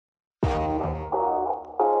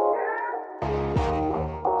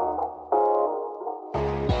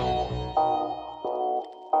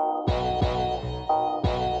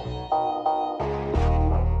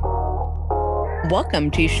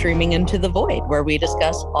Welcome to Streaming Into the Void, where we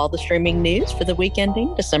discuss all the streaming news for the week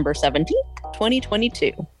ending December 17th,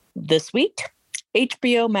 2022. This week,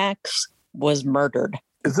 HBO Max was murdered.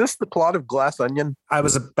 Is this the plot of Glass Onion? I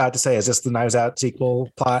was about to say, is this the Knives Out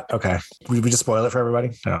sequel plot? Okay. We just spoil it for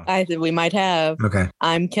everybody? No. I think we might have. Okay.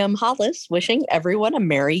 I'm Kim Hollis, wishing everyone a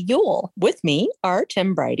Merry Yule. With me are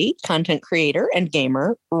Tim Brighty, content creator and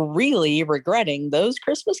gamer, really regretting those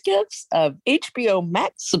Christmas gifts of HBO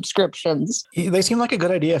Max subscriptions. They seemed like a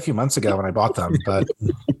good idea a few months ago when I bought them, but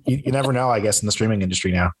you never know, I guess, in the streaming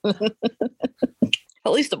industry now.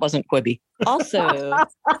 At least it wasn't Quibi.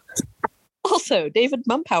 Also, David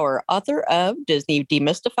Mumpower, author of Disney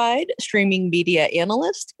Demystified, streaming media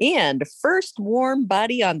analyst, and first warm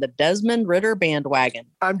body on the Desmond Ritter bandwagon.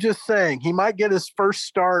 I'm just saying, he might get his first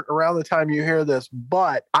start around the time you hear this,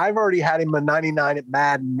 but I've already had him a 99 at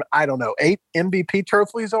Madden, 8 MVP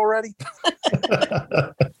trophies already.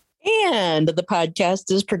 And the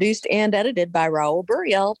podcast is produced and edited by Raul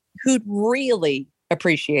Buriel, who'd really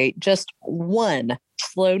appreciate just one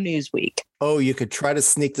slow news week. Oh, you could try to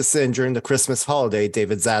sneak this in during the Christmas holiday,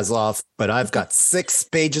 David Zaslav, but I've got 6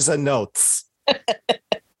 pages of notes.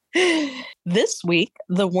 This week,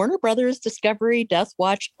 the Warner Brothers Discovery Death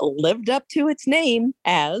Watch lived up to its name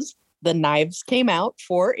as The Knives came out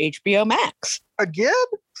for HBO Max. Again?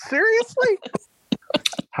 Seriously?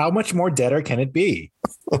 How much more deader can it be?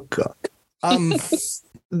 Oh, God.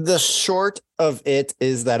 The short of it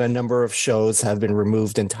is that a number of shows have been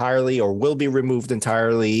removed entirely or will be removed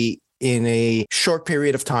entirely in a short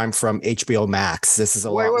period of time from HBO Max. This is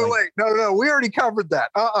wait. No, we already covered that.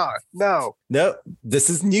 No, this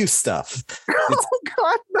is new stuff. Oh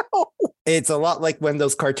God, no. It's a lot like when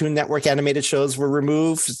those Cartoon Network animated shows were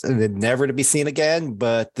removed and they're never to be seen again.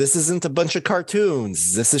 But this isn't a bunch of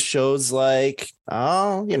cartoons. This is shows like,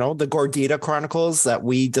 the Gordita Chronicles that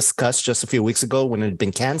we discussed just a few weeks ago when it had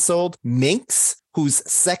been canceled. Minx, whose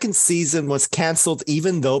second season was canceled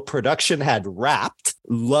even though production had wrapped.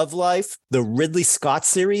 Love Life, the Ridley Scott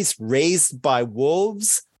series, Raised by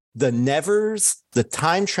Wolves, The Nevers, The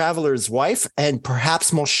Time Traveler's Wife, and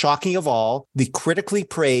perhaps most shocking of all, the critically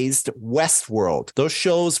praised Westworld. Those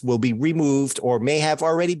shows will be removed or may have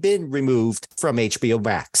already been removed from HBO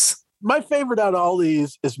Max. My favorite out of all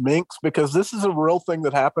these is Minx, because this is a real thing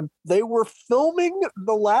that happened. They were filming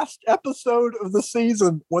the last episode of the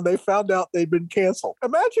season when they found out they'd been canceled.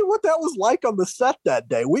 Imagine what that was like on the set that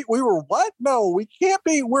day. We were, what? No, we can't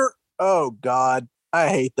be. Oh God, I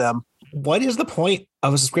hate them. What is the point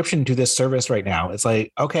of a subscription to this service right now? It's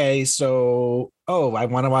like, okay, so, I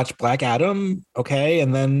want to watch Black Adam. Okay.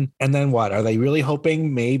 And then what? Are they really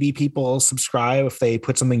hoping maybe people subscribe if they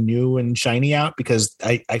put something new and shiny out? Because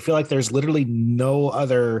I feel like there's literally no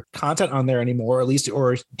other content on there anymore, at least,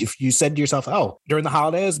 or if you said to yourself, during the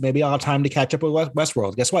holidays, maybe I'll have time to catch up with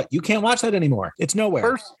Westworld. Guess what? You can't watch that anymore. It's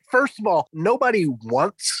nowhere. First of all, nobody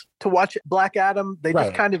wants to watch Black Adam. They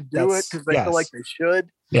just kind of do it because they feel like they should.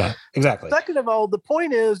 Yeah, exactly. Second of all, the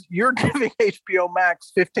point is you're giving HBO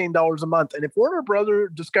Max $15 a month. And if Warner Brothers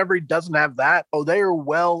Discovery doesn't have that, they are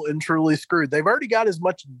well and truly screwed. They've already got as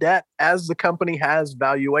much debt as the company has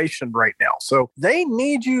valuation right now. So they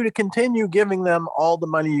need you to continue giving them all the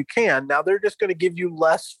money you can. Now they're just going to give you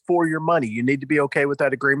less for your money. You need to be okay with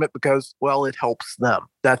that agreement because, it helps them.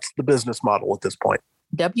 That's the business model at this point.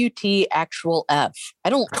 WT actual F. I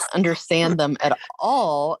don't understand them at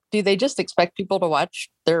all. Do they just expect people to watch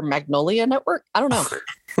their Magnolia Network? I don't know.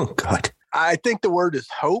 Oh, God. I think the word is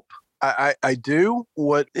hope. I do.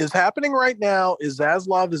 What is happening right now is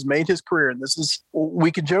Zaslav has made his career, and we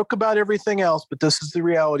can joke about everything else, but this is the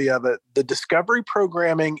reality of it. The Discovery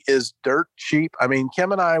programming is dirt cheap. I mean,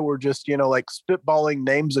 Kim and I were just, spitballing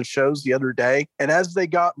names of shows the other day, and as they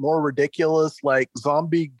got more ridiculous, like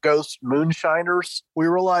Zombie Ghost Moonshiners, we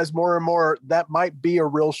realized more and more that might be a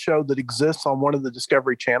real show that exists on one of the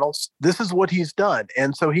Discovery channels. This is what he's done,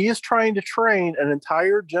 and so he is trying to train an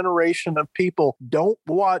entire generation of people. Don't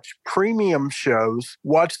watch premium shows,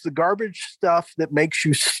 watch the garbage stuff that makes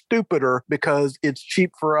you stupider because it's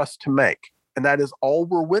cheap for us to make. And that is all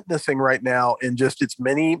we're witnessing right now in just its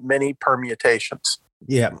many, many permutations.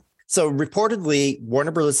 Yeah. So reportedly,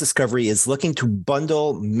 Warner Bros. Discovery is looking to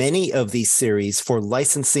bundle many of these series for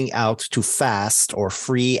licensing out to FAST or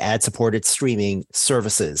free ad-supported streaming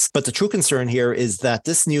services. But the true concern here is that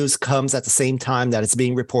this news comes at the same time that it's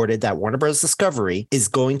being reported that Warner Bros. Discovery is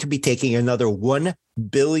going to be taking another $1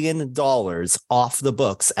 billion off the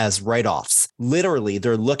books as write-offs. Literally,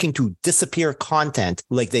 they're looking to disappear content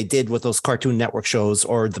like they did with those Cartoon Network shows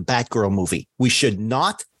or the Batgirl movie. We should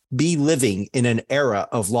not be living in an era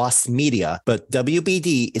of lost media, but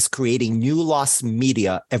WBD is creating new lost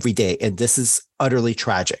media every day. And this is utterly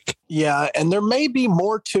tragic. Yeah, and there may be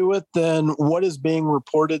more to it than what is being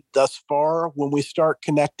reported thus far when we start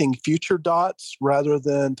connecting future dots rather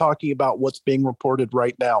than talking about what's being reported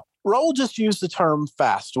right now. Raul just used the term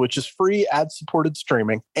FAST, which is free ad-supported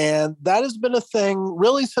streaming. And that has been a thing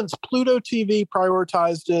really since Pluto TV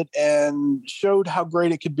prioritized it and showed how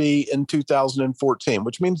great it could be in 2014,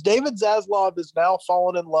 which means David Zaslav is now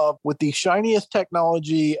fallen in love with the shiniest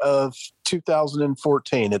technology of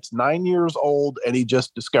 2014. It's 9 years old and he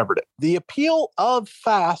just discovered it. The appeal of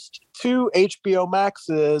FAST to HBO Max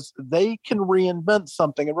is they can reinvent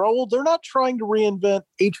something. And Raul, they're not trying to reinvent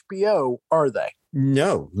HBO, are they?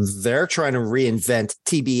 No, they're trying to reinvent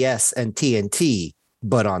TBS and TNT,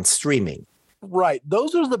 but on streaming. Right.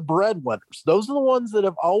 Those are the breadwinners. Those are the ones that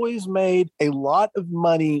have always made a lot of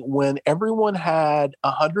money when everyone had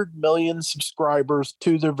 100 million subscribers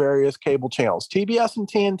to their various cable channels. TBS and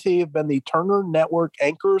TNT have been the Turner Network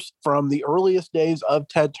anchors from the earliest days of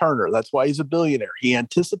Ted Turner. That's why he's a billionaire. He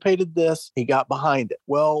anticipated this. He got behind it.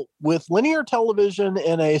 Well, with linear television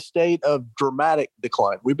in a state of dramatic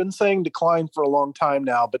decline, we've been saying decline for a long time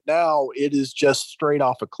now, but now it is just straight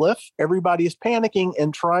off a cliff. Everybody is panicking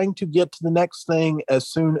and trying to get to the next thing as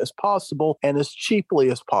soon as possible and as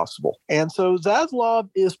cheaply as possible. And so Zaslav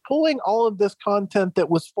is pulling all of this content that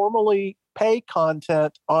was formerly pay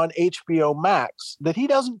content on HBO Max that he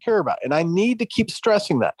doesn't care about. And I need to keep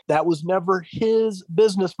stressing that. That was never his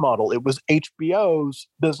business model. It was HBO's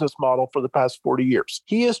business model for the past 40 years.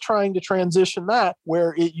 He is trying to transition that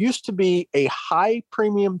where it used to be a high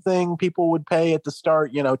premium thing people would pay at the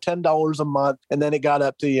start, $10 a month. And then it got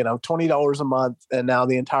up to, $20 a month. And now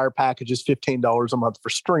the entire package is $15 a month for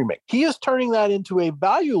streaming. He is turning that into a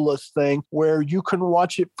valueless thing where you can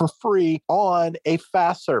watch it for free on a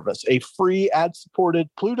FAST service, a free ad-supported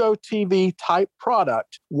Pluto TV type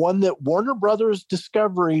product, one that Warner Brothers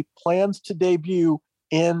Discovery plans to debut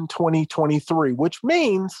in 2023, which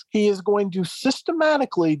means he is going to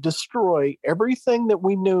systematically destroy everything that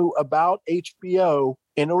we knew about HBO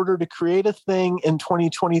in order to create a thing in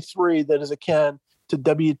 2023 that is akin to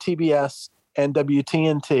WTBS and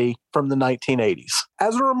WTNT from the 1980s.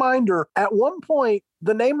 As a reminder, at one point,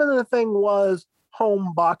 the name of the thing was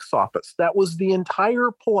Home Box Office. That was the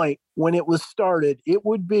entire point when it was started. It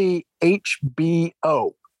would be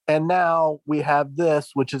HBO. And now we have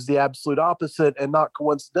this, which is the absolute opposite. And not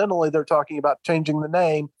coincidentally, they're talking about changing the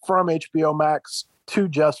name from HBO Max to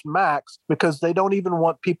just Max because they don't even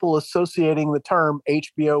want people associating the term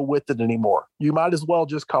HBO with it anymore. You might as well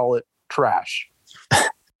just call it trash.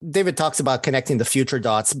 David talks about connecting the future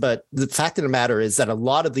dots, but the fact of the matter is that a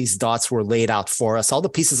lot of these dots were laid out for us. All the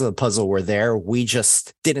pieces of the puzzle were there. We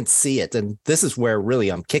just didn't see it. And this is where really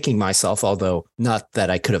I'm kicking myself, although not that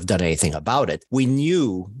I could have done anything about it. We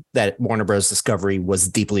knew that Warner Bros. Discovery was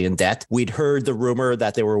deeply in debt. We'd heard the rumor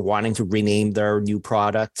that they were wanting to rename their new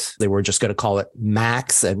product. They were just going to call it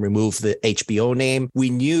Max and remove the HBO name. We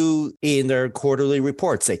knew in their quarterly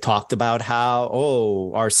reports, they talked about how,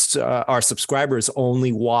 our subscribers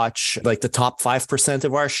only watch like the top 5%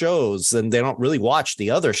 of our shows and they don't really watch the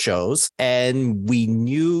other shows. And we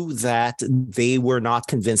knew that they were not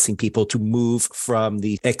convincing people to move from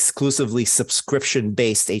the exclusively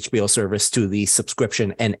subscription-based HBO service to the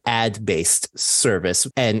subscription and ad-based service.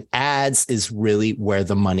 And ads is really where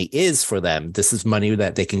the money is for them. This is money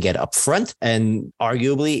that they can get upfront. And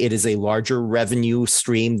arguably it is a larger revenue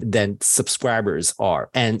stream than subscribers are.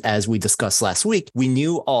 And as we discussed last week, we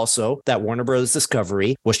knew also that Warner Bros.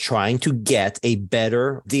 Discovery was trying to get a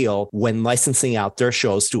better deal when licensing out their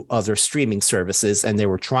shows to other streaming services, and they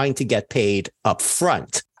were trying to get paid up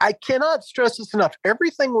front. I cannot stress this enough.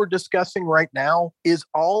 Everything we're discussing right now is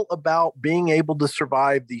all about being able to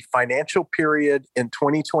survive the financial period in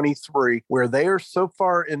 2023 where they are so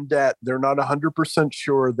far in debt, they're not 100%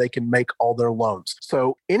 sure they can make all their loans.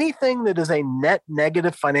 So anything that is a net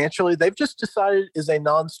negative financially, they've just decided is a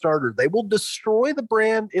non-starter. They will destroy the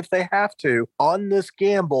brand if they have to on this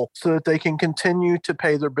gamble so that they can continue to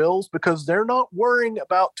pay their bills because they're not worrying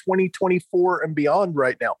about 2024 and beyond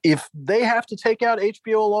right now. If they have to take out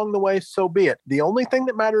HBO along the way, so be it. The only thing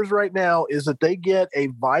that matters right now is that they get a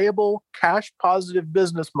viable cash positive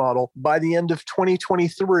business model by the end of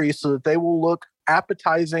 2023 so that they will look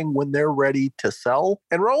appetizing when they're ready to sell.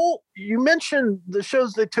 And Raul, you mentioned the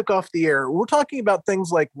shows that took off the air. We're talking about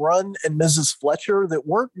things like Run and Mrs. Fletcher that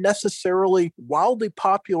weren't necessarily wildly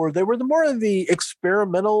popular. They were more of the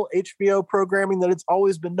experimental HBO programming that it's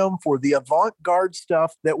always been known for, the avant-garde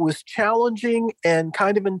stuff that was challenging and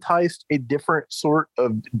kind of enticed a different sort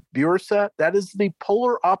of viewer set. That is the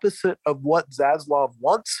polar opposite of what Zaslav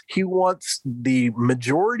wants. He wants the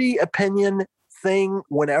majority opinion thing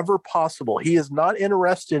whenever possible. He is not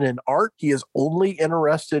interested in art. He is only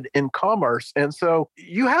interested in commerce. And so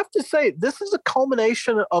you have to say this is a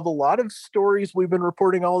culmination of a lot of stories we've been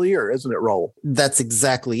reporting all year, isn't it, Raul? That's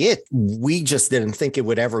exactly it. We just didn't think it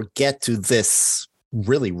would ever get to this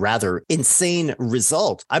really rather insane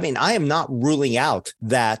result. I mean, I am not ruling out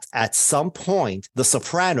that at some point The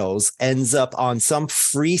Sopranos ends up on some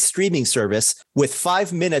free streaming service with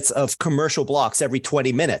 5 minutes of commercial blocks every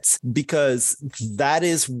 20 minutes, because that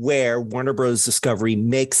is where Warner Bros. Discovery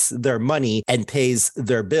makes their money and pays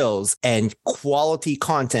their bills, and quality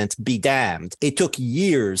content be damned. It took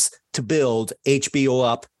years to build HBO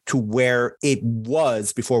up to where it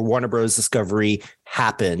was before Warner Bros. Discovery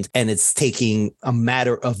happened, and it's taking a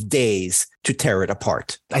matter of days to tear it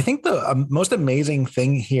apart. I think the most amazing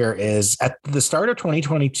thing here is at the start of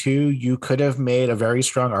 2022, you could have made a very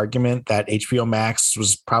strong argument that HBO Max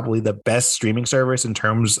was probably the best streaming service in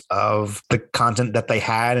terms of the content that they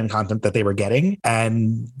had and content that they were getting.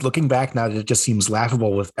 And looking back now, it just seems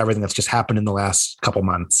laughable with everything that's just happened in the last couple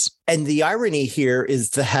months. And the irony here is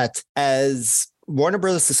that as Warner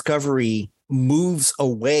Bros. Discovery moves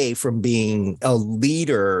away from being a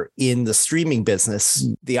leader in the streaming business,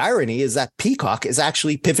 the irony is that Peacock is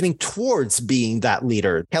actually pivoting towards being that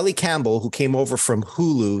leader. Kelly Campbell, who came over from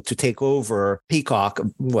Hulu to take over Peacock,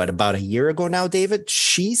 about a year ago now, David?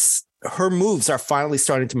 Her moves are finally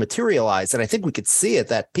starting to materialize. And I think we could see it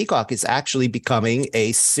that Peacock is actually becoming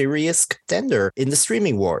a serious contender in the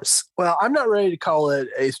streaming wars. Well, I'm not ready to call it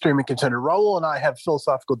a streaming contender. Raul and I have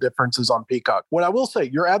philosophical differences on Peacock. What I will say,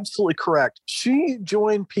 you're absolutely correct. She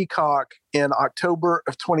joined Peacock in October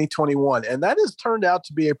of 2021. And that has turned out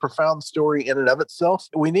to be a profound story in and of itself.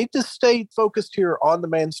 We need to stay focused here on the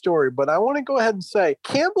main story, but I want to go ahead and say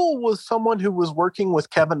Campbell was someone who was working with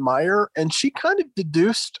Kevin Mayer, and she kind of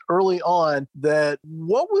deduced early on that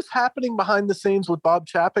what was happening behind the scenes with Bob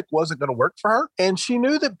Chapek wasn't going to work for her. And she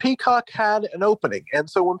knew that Peacock had an opening. And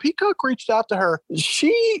so when Peacock reached out to her,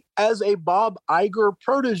 she, as a Bob Iger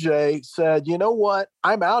protege, said, you know what?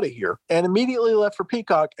 I'm out of here, and immediately left for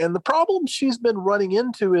Peacock. And the problem she's been running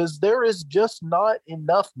into is there is just not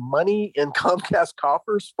enough money in Comcast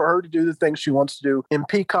coffers for her to do the things she wants to do in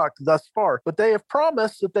Peacock thus far. But they have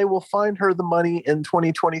promised that they will find her the money in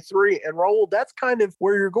 2023. And Raul, that's kind of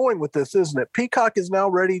where you're going with this, isn't it? Peacock is now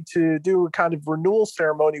ready to do a kind of renewal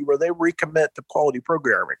ceremony where they recommit to quality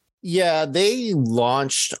programming. Yeah, they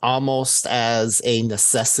launched almost as a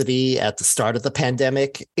necessity at the start of the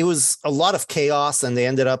pandemic. It was a lot of chaos, and they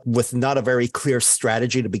ended up with not a very clear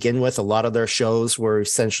strategy to begin with. A lot of their shows were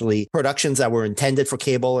essentially productions that were intended for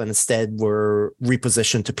cable and instead were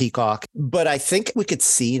repositioned to Peacock. But I think we could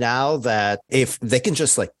see now that if they can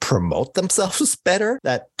just promote themselves better,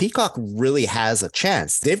 that Peacock really has a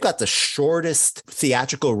chance. They've got the shortest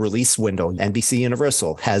theatrical release window. NBC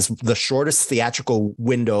Universal has the shortest theatrical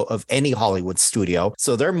window of any Hollywood studio.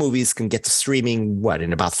 So their movies can get to streaming,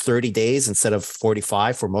 in about 30 days instead of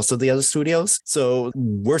 45 for most of the other studios. So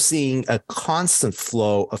we're seeing a constant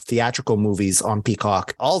flow of theatrical movies on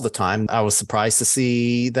Peacock all the time. I was surprised to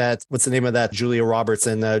see that, what's the name of that Julia Roberts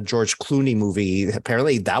and George Clooney movie?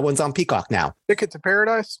 Apparently that one's on Peacock now. Ticket to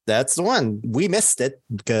Paradise? That's the one. We missed it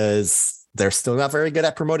because they're still not very good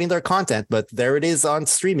at promoting their content, but there it is on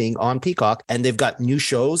streaming on Peacock. And they've got new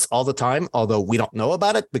shows all the time, although we don't know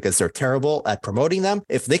about it because they're terrible at promoting them.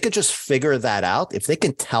 If they could just figure that out, if they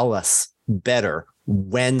can tell us better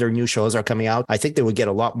when their new shows are coming out, I think they would get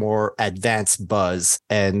a lot more advanced buzz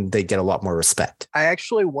and they'd get a lot more respect. I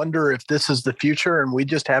actually wonder if this is the future and we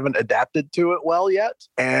just haven't adapted to it well yet.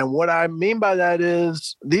 And what I mean by that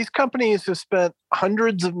is these companies have spent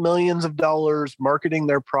hundreds of millions of dollars marketing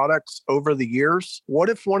their products over the years. What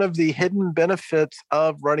if one of the hidden benefits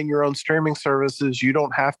of running your own streaming services, you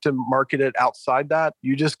don't have to market it outside that?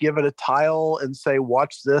 You just give it a tile and say,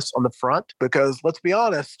 watch this on the front. Because let's be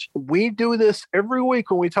honest, we do this every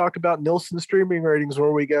week when we talk about Nielsen streaming ratings,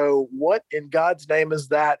 where we go, what in God's name is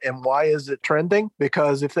that? And why is it trending?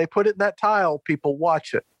 Because if they put it in that tile, people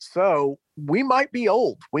watch it. So we might be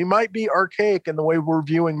old. We might be archaic in the way we're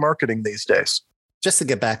viewing marketing these days. Just to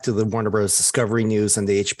get back to the Warner Bros. Discovery news and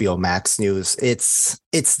the HBO Max news, it's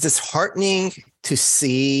disheartening to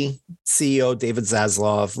see CEO David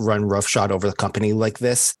Zaslav run roughshod over the company like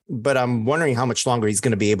this, but I'm wondering how much longer he's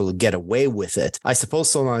going to be able to get away with it. I suppose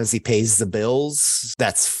so long as he pays the bills,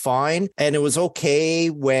 that's fine. And it was okay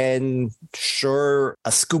when, sure, a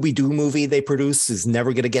Scooby-Doo movie they produced is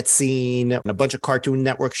never going to get seen, and a bunch of Cartoon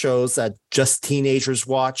Network shows that just teenagers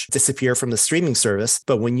watch disappear from the streaming service.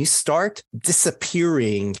 But when you start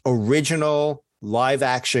disappearing original live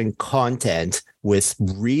action content with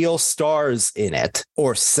real stars in it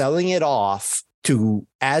or selling it off to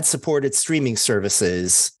ad-supported streaming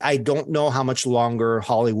services, I don't know how much longer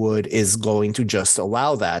Hollywood is going to just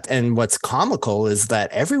allow that. And what's comical is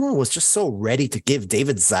that everyone was just so ready to give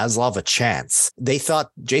David Zaslav a chance. They thought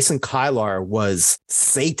Jason Kilar was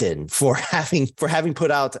Satan for having put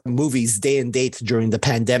out movies day and date during the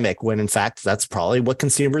pandemic, when in fact, that's probably what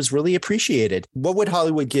consumers really appreciated. What would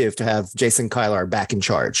Hollywood give to have Jason Kilar back in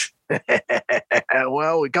charge?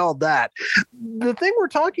 Well, we called that. The thing we're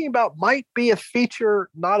talking about might be a feature,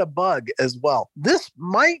 not a bug as well. This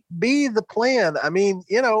might be the plan. I mean,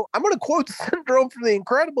 I'm going to quote Syndrome from The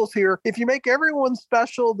Incredibles here. If you make everyone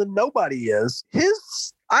special, then nobody is.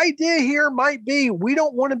 His idea here might be we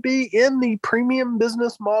don't want to be in the premium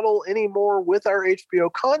business model anymore with our HBO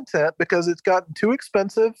content because it's gotten too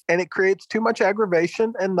expensive and it creates too much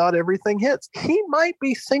aggravation and not everything hits. He might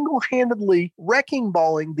be single-handedly wrecking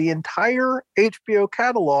balling the entire HBO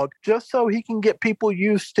catalog just so he can get people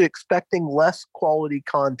used to expecting less quality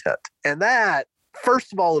content. And that,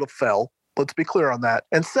 first of all, it'll fail. Let's be clear on that.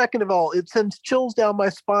 And second of all, it sends chills down my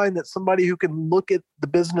spine that somebody who can look at the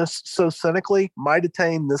business so cynically might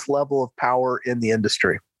attain this level of power in the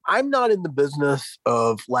industry. I'm not in the business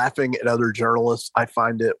of laughing at other journalists. I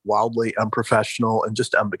find it wildly unprofessional and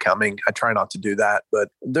just unbecoming. I try not to do that. But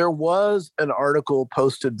there was an article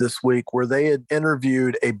posted this week where they had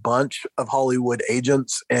interviewed a bunch of Hollywood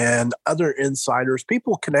agents and other insiders,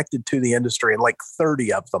 people connected to the industry, and like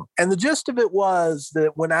 30 of them. And the gist of it was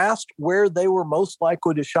that when asked where they were most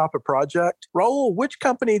likely to shop a project, Raul, which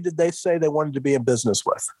company did they say they wanted to be in business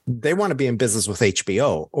with? They want to be in business with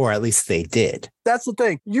HBO, or at least they did. That's the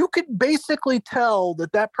thing. You could basically tell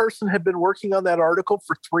that that person had been working on that article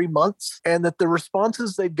for 3 months and that the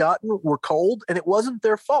responses they'd gotten were cold, and it wasn't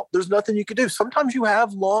their fault. There's nothing you could do. Sometimes you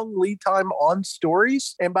have long lead time on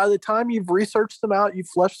stories, and by the time you've researched them out, you've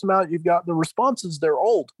fleshed them out, you've gotten the responses, they're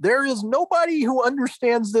old. There is nobody who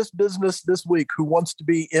understands this business this week who wants to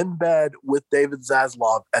be in bed with David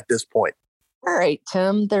Zaslav at this point. All right,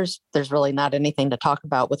 Tim, there's really not anything to talk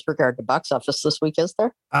about with regard to box office this week, is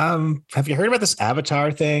there? Have you heard about this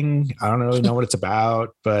Avatar thing? I don't really know what it's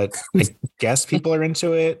about, but I guess people are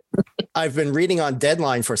into it. I've been reading on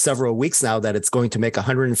Deadline for several weeks now that it's going to make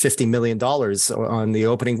 $150 million on the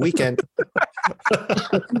opening weekend.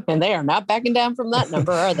 And they are not backing down from that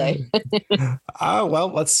number, are they? Well,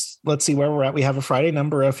 let's see where we're at. We have a Friday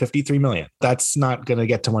number of 53 million. That's not going to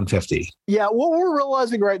get to 150. Yeah, what we're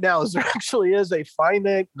realizing right now is there actually is a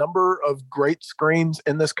finite number of great screens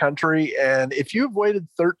in this country. And if you've waited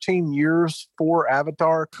 13 years for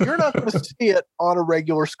Avatar, you're not going to see it on a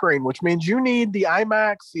regular screen, which means you need the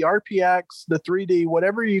IMAX, the RPX, the 3D,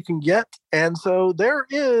 whatever you can get. And so there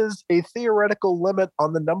is a theoretical limit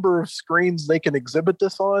on the number of screens they can exhibit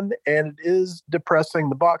this on, and it is depressing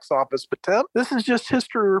the box office. But Tim, this is just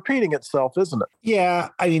history repeating itself, isn't it? Yeah,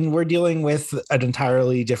 I mean, we're dealing with an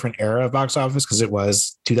entirely different era of box office because it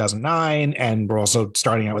was 2009, and we're also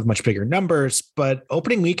starting out with much bigger numbers. But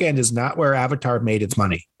opening weekend is not where Avatar made its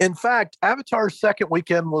money. In fact, Avatar's second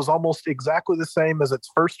weekend was almost exactly the same as its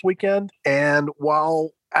first weekend. And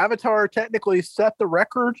while Avatar technically set the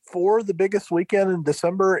record for the biggest weekend in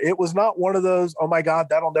December, it was not one of those, oh my God,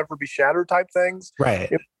 that'll never be shattered type things. Right.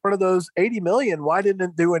 It was one of those 80 million, why didn't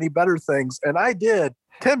it do any better things? And I did.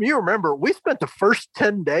 Tim, you remember, we spent the first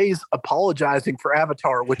 10 days apologizing for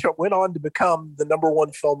Avatar, which went on to become the number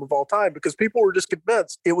one film of all time because people were just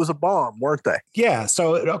convinced it was a bomb, weren't they? Yeah.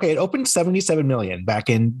 So, okay, it opened 77 million back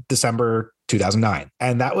in December 2009.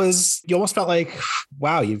 And that was, you almost felt like,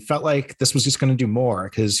 wow, you felt like this was just going to do more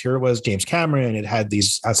because here was James Cameron. It had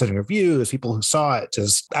these outstanding reviews. People who saw it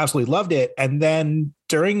just absolutely loved it. And then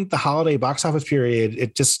during the holiday box office period,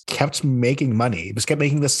 it just kept making money. It just kept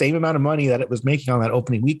making the same amount of money that it was making on that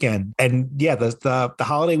opening weekend. And yeah, the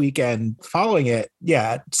holiday weekend following it,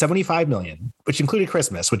 75 million, which included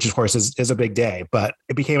Christmas, which of course is a big day, but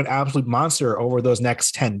it became an absolute monster over those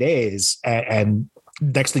next 10 days. And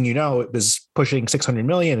next thing you know, it was pushing 600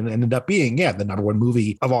 million and ended up being, the number one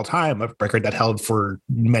movie of all time, a record that held for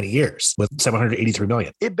many years with 783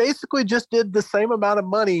 million. It basically just did the same amount of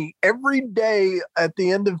money every day at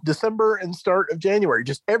the end of December and start of January,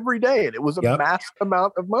 just every day. And it was a massive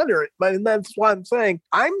amount of money. And that's why I'm saying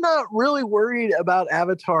I'm not really worried about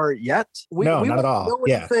Avatar yet. We not won't at all. know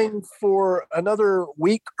anything for another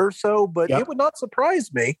week or so, but it would not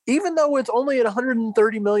surprise me, even though it's only at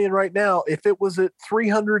 130 million right now, if it was at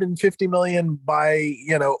 350 million by,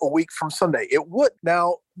 a week from Sunday, it would.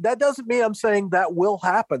 Now, that doesn't mean I'm saying that will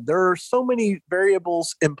happen. There are so many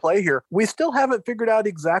variables in play here. We still haven't figured out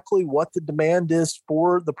exactly what the demand is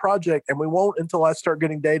for the project, and we won't until I start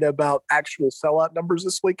getting data about actual sellout numbers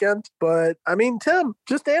this weekend. But I mean, Tim,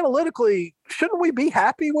 just analytically, shouldn't we be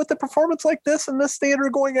happy with a performance like this in this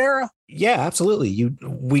theater-going era? Yeah, absolutely.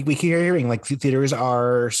 We keep hearing like theaters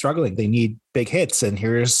are struggling. They need big hits. And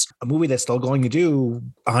here's a movie that's still going to do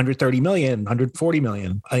 130 million, 140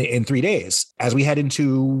 million in 3 days as we head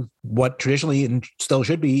into what traditionally and still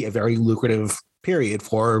should be a very lucrative period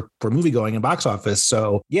for movie going and box office.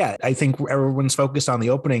 So yeah, I think everyone's focused on the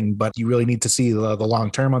opening, but you really need to see the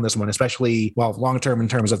long term on this one, especially long term in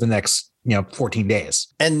terms of the next 14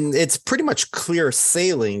 days. And it's pretty much clear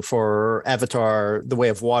sailing for Avatar: The Way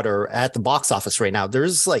of Water at the box office right now.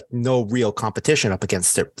 There's like no real competition up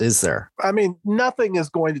against it, is there? I mean, nothing is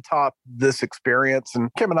going to top this experience.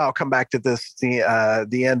 And Kim and I will come back to this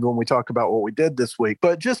at the end when we talk about what we did this week.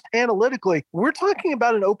 But just analytically, we're talking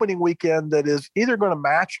about an opening weekend that is either going to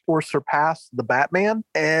match or surpass The Batman.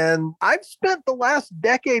 And I've spent the last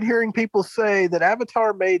decade hearing people say that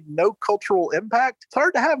Avatar made no cultural impact. It's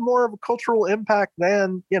hard to have more of a cultural impact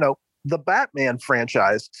than, the Batman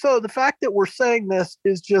franchise. So the fact that we're saying this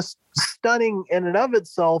is just stunning in and of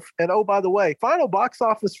itself. And oh, by the way, final box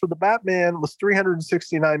office for the Batman was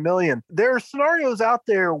 369 million. There are scenarios out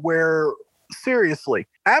there where, seriously,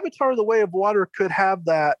 Avatar: The Way of Water could have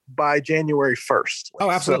that by January 1st.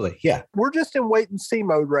 Oh, absolutely. Yeah. We're just in wait and see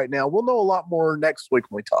mode right now. We'll know a lot more next week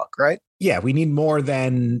when we talk, right? Yeah, we need more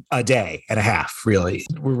than a day and a half, really.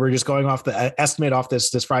 We're just going off the estimate off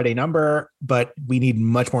this Friday number, but we need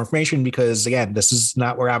much more information because, again, this is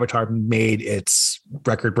not where Avatar made its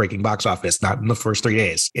record-breaking box office, not in the first 3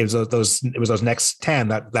 days. It was those next 10,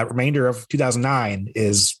 that remainder of 2009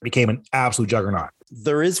 became an absolute juggernaut.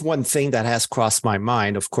 There is one thing that has crossed my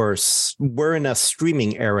mind. Of course, we're in a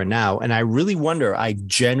streaming era now, and I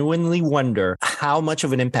genuinely wonder how much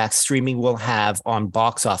of an impact streaming will have on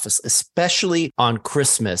box office, especially on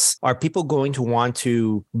Christmas. Are people going to want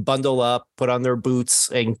to bundle up, put on their boots,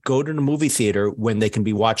 and go to the movie theater when they can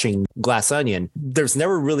be watching Glass Onion? There's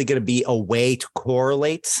never really going to be a way to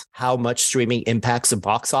correlate how much streaming impacts the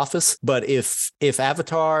box office. But if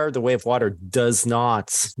Avatar: The Way of Water does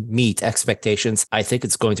not meet expectations, I think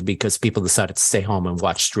it's going to be because people decided to stay home and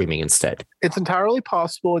watch streaming instead. It's entirely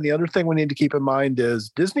possible. And the other thing we need to keep in mind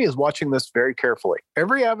is Disney is watching this very carefully.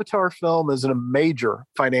 Every Avatar film is a major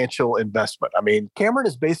financial investment. I mean, Cameron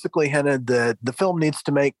has basically hinted that the film needs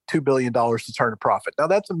to make $2 billion to turn a profit. Now,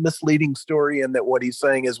 that's a misleading story in that what he's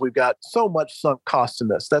saying is we've got so much sunk cost in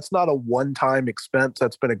this. That's not a one-time expense.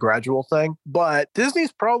 That's been a gradual thing. But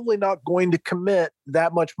Disney's probably not going to commit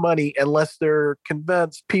that much money unless they're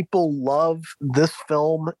convinced people love this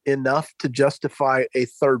film enough to justify a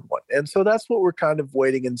third one. And so that's what we're kind of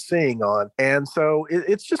waiting and seeing on. And so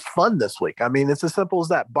it's just fun this week. I mean, it's as simple as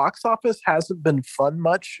that. Box office hasn't been fun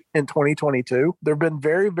much in 2022. There have been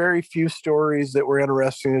very, very few stories that were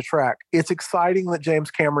interesting to track. It's exciting that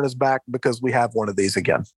James Cameron is back because we have one of these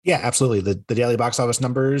again. Yeah, absolutely. The daily box office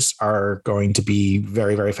numbers are going to be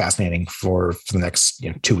very, very fascinating for the next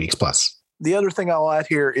 2 weeks plus. The other thing I'll add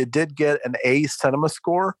here, it did get an A cinema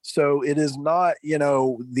score. So it is not,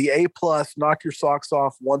 the A plus knock your socks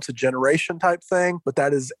off once a generation type thing, but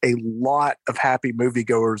that is a lot of happy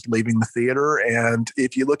moviegoers leaving the theater. And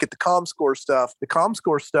if you look at the ComScore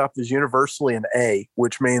stuff, is universally an A,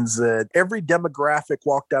 which means that every demographic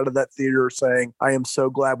walked out of that theater saying, I am so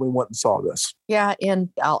glad we went and saw this. Yeah. And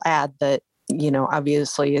I'll add that,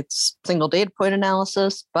 obviously it's single data point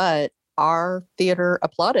analysis, but our theater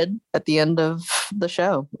applauded at the end of the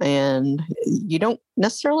show. And you don't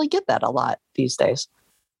necessarily get that a lot these days.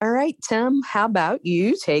 All right, Tim, how about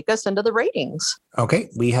you take us into the ratings? Okay,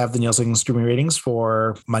 we have the Nielsen streaming ratings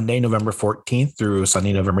for Monday, November 14th through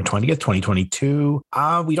Sunday, November 20th, 2022.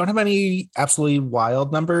 We don't have any absolutely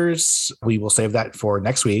wild numbers. We will save that for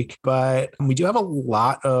next week, but we do have a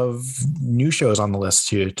lot of new shows on the list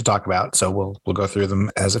to talk about. So we'll go through them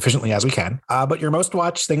as efficiently as we can. But your most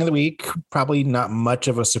watched thing of the week, probably not much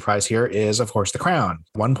of a surprise here, is, of course, The Crown.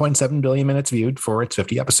 1.7 billion minutes viewed for its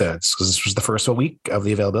 50 episodes, because this was the first full week of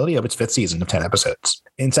the availability availability of its 5th season of 10 episodes.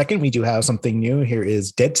 In second, we do have something new. Here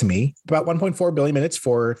is Dead to Me, about 1.4 billion minutes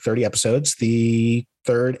for 30 episodes. The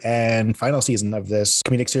third and final season of this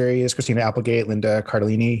comedic series, Christina Applegate, Linda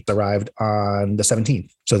Cardellini, arrived on the 17th.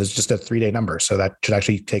 So there's just a 3-day number. So that should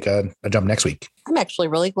actually take a jump next week. I'm actually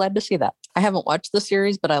really glad to see that. I haven't watched the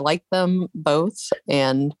series, but I like them both.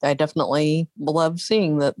 And I definitely love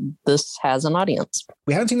seeing that this has an audience.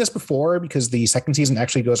 We haven't seen this before because the second season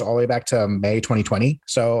actually goes all the way back to May 2020.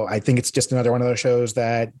 So I think it's just another one of those shows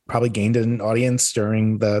that probably gained an audience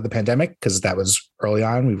during the pandemic, because that was early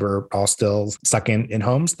on. We were all still stuck in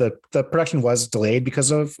homes. The production was delayed because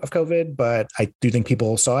of COVID, but I do think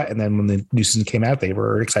people saw it. And then when the new season came out, they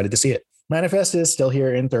were excited to see it. Manifest is still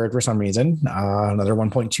here in third for some reason. Another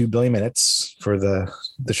 1.2 billion minutes for the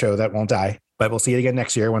show that won't die. But we'll see it again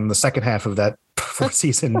next year when the second half of that fourth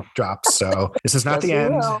season drops. So this is not the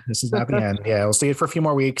end. This is not the end. Yeah, we'll see it for a few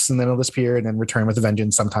more weeks and then it'll disappear and then return with a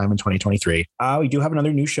vengeance sometime in 2023. We do have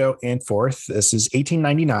another new show in fourth. This is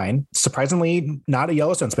 1899. Surprisingly, not a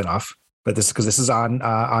Yellowstone spinoff, but this is on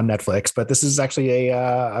Netflix. But this is actually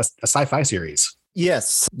a sci-fi series.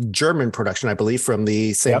 Yes, German production, I believe, from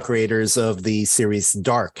the same creators of the series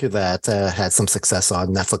Dark that had some success on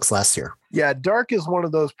Netflix last year. Yeah, Dark is one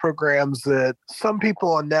of those programs that some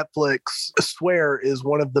people on Netflix swear is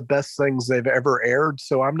one of the best things they've ever aired.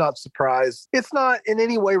 So I'm not surprised. It's not in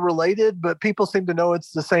any way related, but people seem to know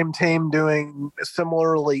it's the same team doing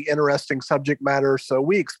similarly interesting subject matter. So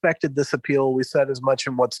we expected this appeal. We said as much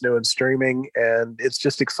in What's New in Streaming, and it's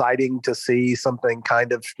just exciting to see something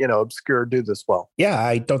kind of, obscure do this well. Yeah,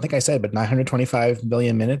 I don't think I said, but 925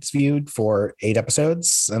 million minutes viewed for 8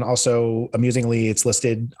 episodes. And also, amusingly, it's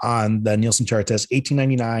listed on the Nielsen charts as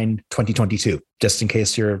 1899 2022, just in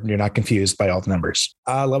case you're not confused by all the numbers.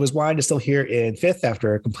 Love is Blind is still here in 5th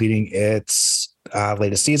after completing its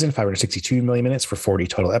latest season, 562 million minutes for 40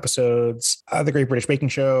 total episodes. The Great British Baking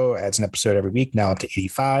Show adds an episode every week, now up to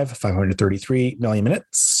 85, 533 million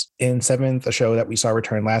minutes. In 7th, a show that we saw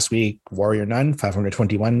return last week, Warrior Nun,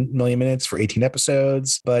 521 million minutes for 18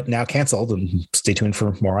 episodes, but now canceled, and stay tuned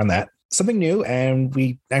for more on that. Something new, and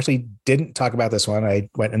we actually didn't talk about this one. I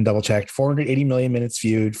went and double checked. 480 million minutes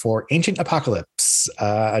viewed for Ancient Apocalypse,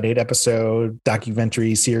 an 8-episode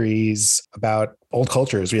documentary series about old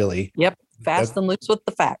cultures, really. Yep. Fast and loose with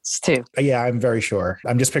the facts, too. Yeah, I'm very sure.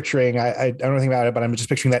 I'm just picturing, I don't know anything about it, but I'm just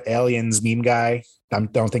picturing that aliens meme guy. I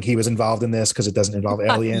don't think he was involved in this because it doesn't involve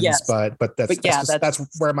aliens, yes. but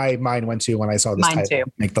that's where my mind went to when I saw this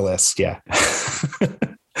title make the list. Yeah.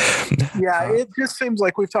 Yeah, it just seems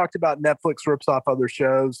like we've talked about Netflix rips off other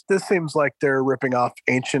shows. This seems like they're ripping off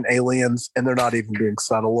Ancient Aliens, and they're not even being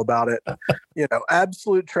subtle about it.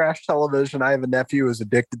 Absolute trash television. I have a nephew who's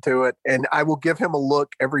addicted to it, and I will give him a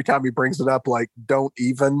look every time he brings it up, like, don't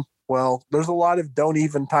even. Well, there's a lot of don't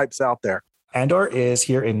even types out there. Andor is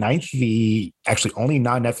here in 9th, the actually only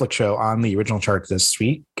non-Netflix show on the original chart this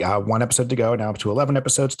week. 1 episode to go, now up to 11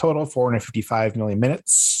 episodes total, 455 million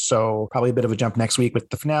minutes. So probably a bit of a jump next week with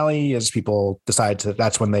the finale as people decide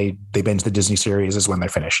that's when they binge the Disney series is when they're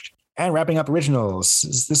finished. And wrapping up originals,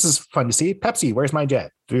 this is fun to see. Pepsi, Where's My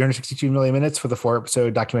Jet? 362 million minutes for the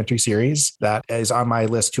 4-episode documentary series. That is on my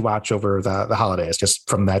list to watch over the holidays, just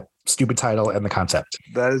from that stupid title and the concept.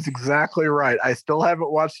 That is exactly right. I still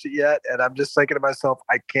haven't watched it yet, and I'm just thinking to myself,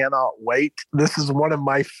 I cannot wait. This is one of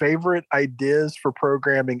my favorite ideas for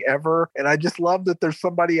programming ever, and I just love that there's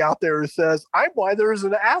somebody out there who says, I'm why there's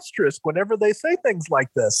an asterisk whenever they say things like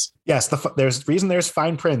this. Yes, there's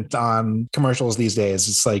fine print on commercials these days.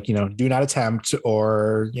 It's like, do not attempt,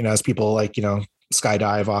 or, as people like,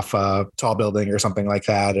 skydive off a tall building or something like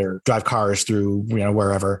that, or drive cars through,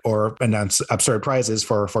 wherever, or announce absurd prizes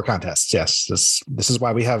for contests. Yes, this is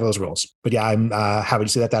why we have those rules. But yeah, I'm happy to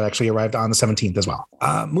see that actually arrived on the 17th as well.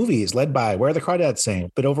 Movies led by Where Are the Crawdads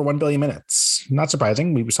Sing, but over 1 billion minutes. Not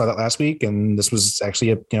surprising. We saw that last week, and this was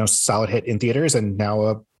actually a solid hit in theaters, and now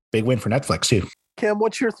a big win for Netflix too. Kim,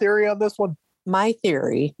 what's your theory on this one? My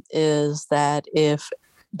theory is that if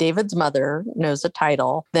David's mother knows a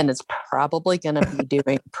title, then it's probably going to be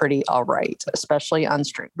doing pretty all right, especially on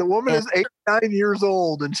stream. The woman is 89 years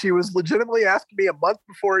old, and she was legitimately asking me a month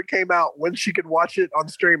before it came out when she could watch it on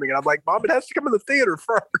streaming. And I'm like, Mom, it has to come in the theater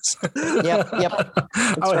first. Yep.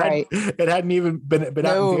 That's right. It hadn't even been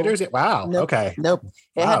out in theaters yet? Wow. Nope. Okay. Nope.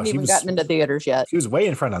 It hadn't even gotten into theaters yet. She was way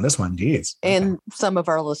in front on this one. Jeez. And some of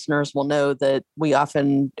our listeners will know that we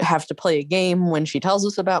often have to play a game when she tells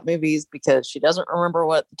us about movies because she doesn't remember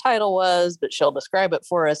what the title was, but she'll describe it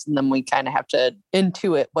for us, and then we kind of have to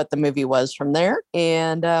intuit what the movie was from there.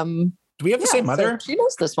 And do we have the same mother? So she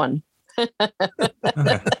knows this one.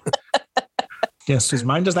 Yes, his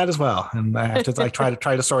mine does that as well, and I have to like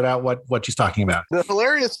try to sort out what she's talking about. The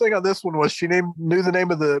hilarious thing on this one was she knew the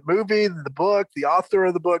name of the movie, the book, the author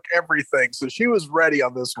of the book, everything. So she was ready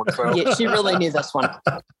on this one. So Yeah, she really knew this one.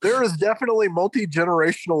 there is definitely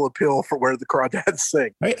multi-generational appeal for Where the Crawdads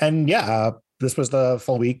Sing. Right, and this was the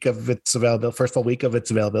full week of its availability, first full week of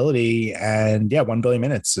its availability, and 1 billion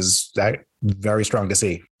minutes is that very strong to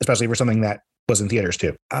see, especially for something that was in theaters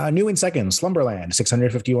too. New in second, Slumberland,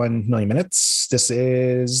 651 million minutes. This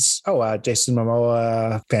is Jason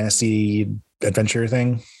Momoa fantasy adventure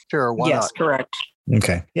thing. Sure, why Yes, not? correct.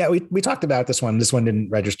 Okay. Yeah, we talked about this one. This one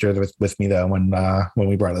didn't register with me though when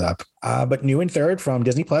we brought it up. But new in third from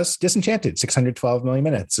Disney Plus, Disenchanted, 612 million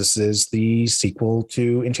minutes. This is the sequel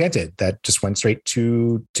to Enchanted that just went straight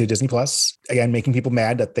to Disney Plus. Again, making people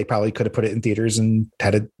mad that they probably could have put it in theaters and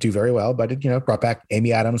had it do very well, but it brought back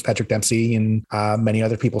Amy Adams, Patrick Dempsey, and many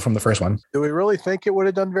other people from the first one. Do we really think it would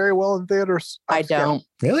have done very well in theaters? I don't.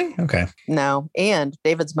 Really? Okay. No. And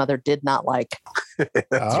David's mother did not like.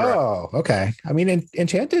 That's right. Okay. I mean,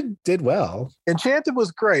 Enchanted did well. Enchanted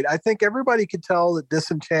was great. I think everybody could tell that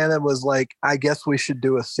Disenchanted was like, I guess we should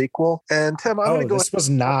do a sequel. And Tim, I'm going to go. This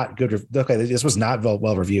was not good. Okay. This was not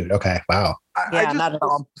well reviewed. Okay. Wow. I just not at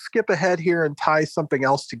all. skip ahead here and tie something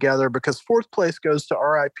else together because fourth place goes to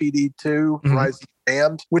RIPD 2, Mhm. Rise of the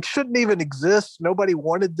Damned, which shouldn't even exist. Nobody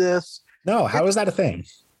wanted this. No, how is that a thing?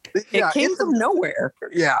 It came from nowhere.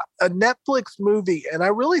 Yeah, a Netflix movie. And I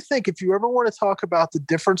really think if you ever want to talk about the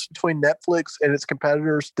difference between Netflix and its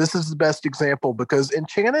competitors, this is the best example because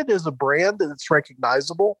Enchanted is a brand and it's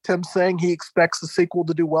recognizable. Tim saying he expects the sequel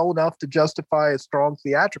to do well enough to justify a strong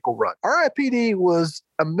theatrical run. RIPD was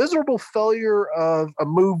a miserable failure of a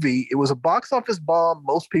movie. It was a box office bomb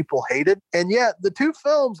most people hated. And yet the two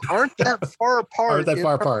films aren't that far apart.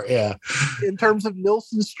 Yeah. In terms of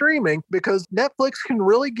Nielsen streaming, because Netflix can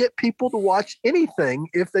really get people to watch anything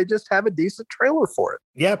if they just have a decent trailer for it.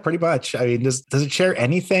 Yeah, pretty much. I mean, does it share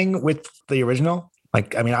anything with the original?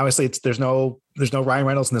 Like, I mean, obviously there's no Ryan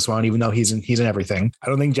Reynolds in this one, even though he's in everything. I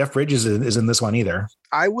don't think Jeff Bridges is in this one either.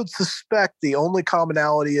 I would suspect the only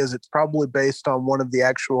commonality is it's probably based on one of the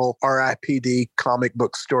actual RIPD comic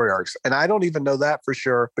book story arcs. And I don't even know that for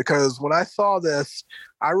sure because when I saw this,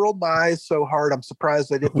 I rolled my eyes so hard. I'm surprised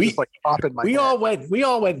they didn't just like pop in my head. We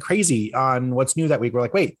all went crazy on what's new that week. We're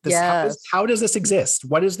like, wait, how does this exist?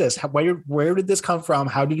 What is this? Where did this come from?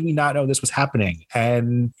 How did we not know this was happening?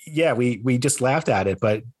 And yeah, we just laughed at it,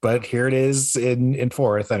 but here it is in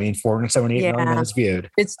fourth. I mean, 478 million minutes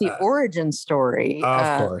viewed. It's the origin story.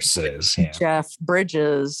 Of course it is. Yeah. Jeff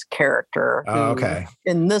Bridges' character. Who Okay.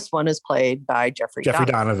 In this one is played by Jeffrey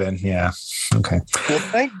Donovan. Yeah. Okay. Well,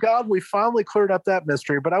 thank God we finally cleared up that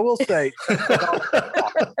mystery. But I will say,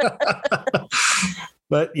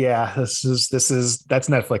 but yeah, that's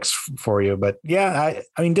Netflix for you. But yeah,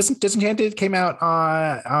 I mean, Disenchanted came out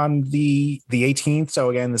on the 18th. So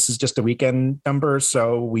again, this is just a weekend number.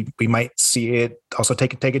 So we might see it also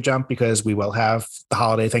take a jump because we will have the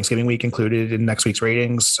holiday Thanksgiving week included in next week's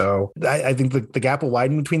ratings. So I think the gap will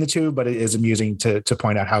widen between the two, but it is amusing to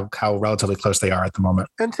point out how relatively close they are at the moment.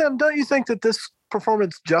 And Tim, don't you think that this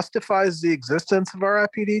performance justifies the existence of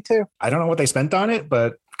RIPD 2? I don't know what they spent on it,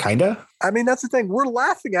 but kinda. I mean, that's the thing. We're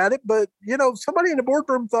laughing at it, but somebody in the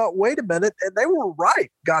boardroom thought, wait a minute, and they were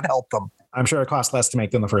right. God help them. I'm sure it costs less to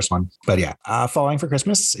make than the first one. But yeah, Falling for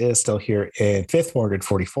Christmas is still here in fifth,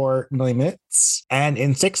 444 million minutes. And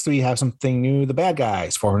in sixth, we have something new, The Bad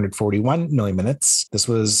Guys, 441 million minutes. This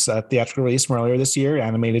was a theatrical release from earlier this year,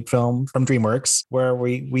 animated film from DreamWorks, where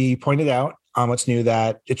we pointed out on what's new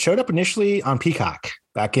that it showed up initially on Peacock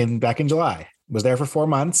back in July. Was there for 4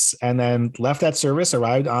 months and then left that service,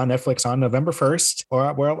 arrived on Netflix on November 1st,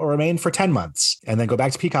 or remained for 10 months and then go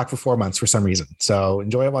back to Peacock for 4 months for some reason. So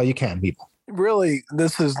enjoy it while you can, people. Really,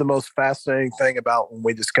 this is the most fascinating thing about when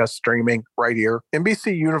we discuss streaming right here.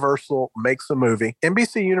 NBC Universal makes a movie.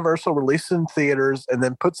 NBC Universal releases in theaters and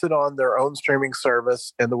then puts it on their own streaming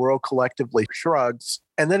service, and the world collectively shrugs.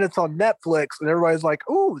 And then it's on Netflix, and everybody's like,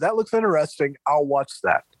 "Ooh, that looks interesting. I'll watch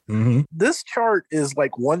that." Mm-hmm. This chart is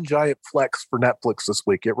like one giant flex for Netflix this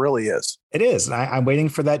week. It really is. It is. I'm waiting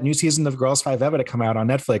for that new season of Girls 5 Eva to come out on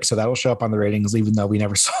Netflix, so that'll show up on the ratings, even though we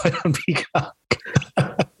never saw it on Peacock.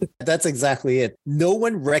 That's exactly it. No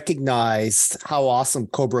one recognized how awesome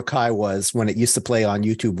Cobra Kai was when it used to play on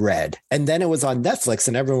YouTube Red. And then it was on Netflix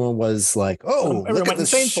and everyone was like, oh, everyone look at went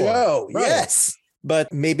this insane for it. show. Right. Yes.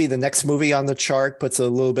 But maybe the next movie on the chart puts a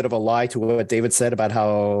little bit of a lie to what David said about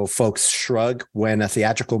how folks shrug when a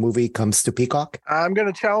theatrical movie comes to Peacock. I'm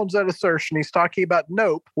going to challenge that assertion. He's talking about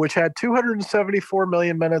Nope, which had 274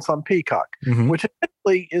 million minutes on Peacock, which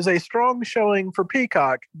admittedly is a strong showing for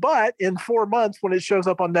Peacock. But in 4 months, when it shows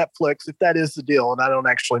up on Netflix, if that is the deal, and I don't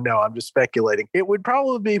actually know, I'm just speculating, it would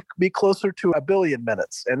probably be closer to 1 billion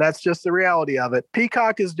minutes. And that's just the reality of it.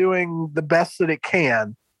 Peacock is doing the best that it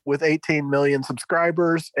can with 18 million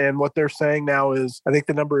subscribers. And what they're saying now is, I think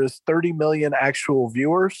the number is 30 million actual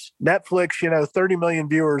viewers. Netflix, 30 million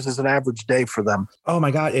viewers is an average day for them. Oh my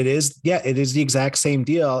God. It is. Yeah, it is the exact same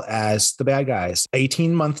deal as The Bad Guys.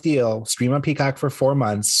 18-month deal, stream on Peacock for 4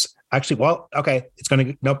 months. Actually, well, okay. It's going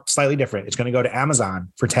to, nope, slightly different. It's going to go to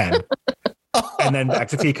Amazon for 10 and then back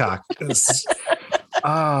to Peacock.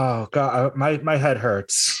 Oh God, my head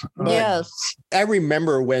hurts. Yes. I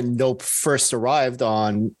remember when Nope first arrived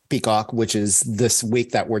on Peacock, which is this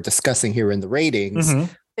week that we're discussing here in the ratings.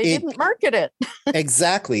 They didn't market it.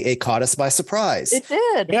 Exactly. It caught us by surprise. It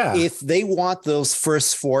did. Yeah. If they want those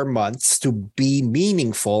first 4 months to be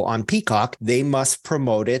meaningful on Peacock, they must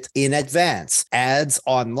promote it in advance. Ads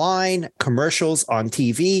online, commercials on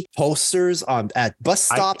TV, posters at bus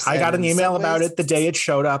stops. I got an email about it the day it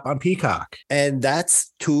showed up on Peacock. And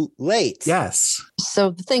that's too late. Yes. So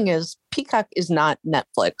the thing is, Peacock is not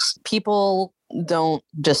Netflix. People don't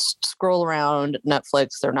just scroll around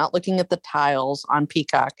Netflix. They're not looking at the tiles on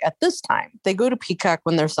Peacock at this time. They go to Peacock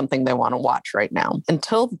when there's something they want to watch right now.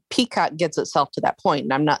 Until Peacock gets itself to that point,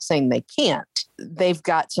 and I'm not saying they can't, they've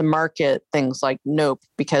got to market things like Nope,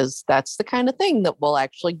 because that's the kind of thing that will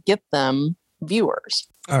actually get them viewers.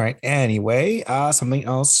 All right. Anyway, something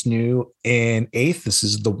else new in 8th. This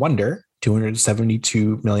is The Wonder.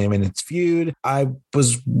 272 million minutes viewed. I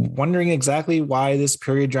was wondering exactly why this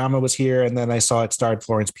period drama was here, and then I saw it starred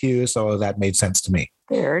Florence Pugh, so that made sense to me.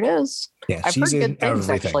 There it is. Yeah, I've she's heard in good things,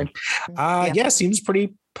 everything. actually. Yeah, seems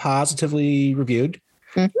pretty positively reviewed.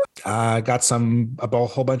 Got a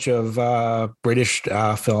whole bunch of British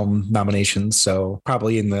film nominations, so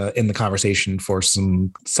probably in the conversation for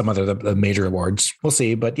some other the major awards. We'll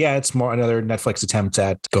see, but yeah, it's more another Netflix attempt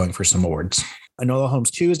at going for some awards. Enola Holmes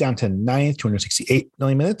 2 is down to 9th, 268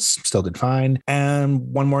 million minutes. Still did fine. And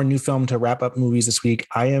one more new film to wrap up movies this week.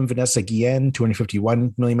 I Am Vanessa Guillen,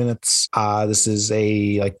 251 million minutes. This is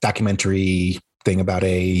a documentary thing about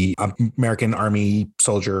a American Army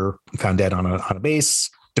soldier found dead on a base.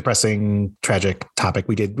 Depressing, tragic topic.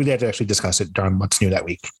 We had to actually discuss it during What's New that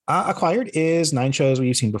week. Acquired is 9 shows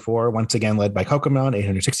we've seen before, once again led by Cocomelon,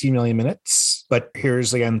 860 million minutes. But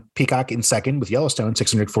here's again Peacock in second with Yellowstone,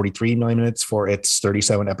 643 million minutes for its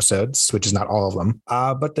 37 episodes, which is not all of them.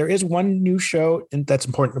 But there is one new show that's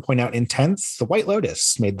important to point out in 10th. The White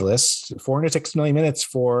Lotus made the list, 406 million minutes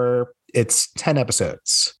for its 10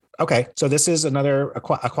 episodes. Okay, so this is another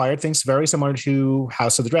acquired thing, very similar to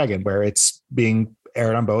House of the Dragon, where it's being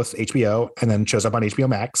aired on both HBO and then shows up on HBO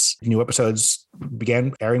Max. New episodes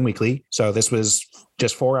began airing weekly. So this was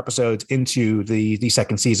just 4 episodes into the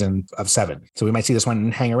second season of 7. So we might see this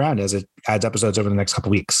one hang around as it adds episodes over the next couple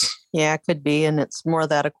of weeks. Yeah, it could be. And it's more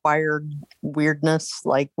that acquired weirdness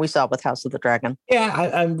like we saw with House of the Dragon.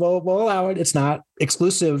 Yeah, we'll allow it. It's not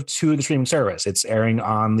exclusive to the streaming service. It's airing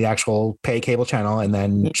on the actual pay cable channel and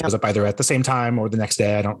then shows up either at the same time or the next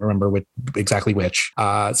day. I don't remember exactly which.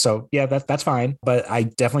 So yeah, that's fine. But I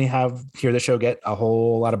definitely hear the show get a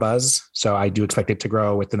whole lot of buzz. So I do expect it to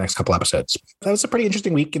grow with the next couple episodes. That was a pretty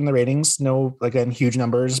interesting week in the ratings. No, again, huge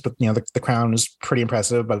numbers, but the Crown is pretty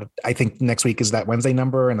impressive. But I think next week is that Wednesday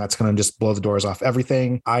number, and that's going to just blow the doors off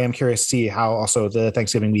everything. I am curious to see how also the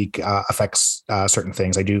Thanksgiving week affects certain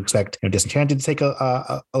things. I do expect Disenchanted to take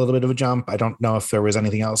a little bit of a jump. I don't know if there was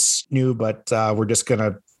anything else new, but we're just going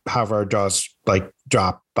to have our jaws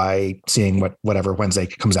drop by seeing whatever Wednesday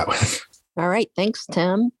comes out with. All right. Thanks,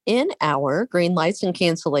 Tim. In our green lights and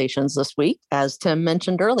cancellations this week, as Tim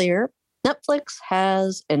mentioned earlier, Netflix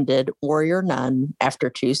has ended Warrior Nun after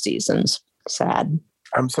 2 seasons. Sad.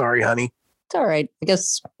 I'm sorry, honey. It's all right. I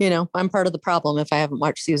guess, I'm part of the problem if I haven't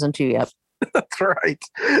watched season 2 yet. That's right.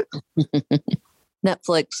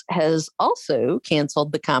 Netflix has also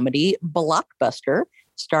canceled the comedy Blockbuster,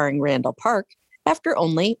 starring Randall Park, after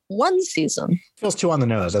only 1 season. Feels too on the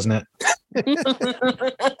nose, doesn't it?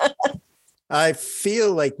 I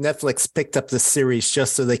feel like Netflix picked up the series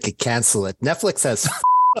just so they could cancel it. Netflix has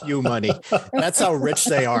you money. That's how rich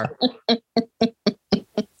they are.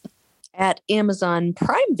 At Amazon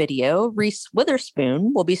Prime Video, Reese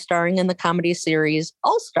Witherspoon will be starring in the comedy series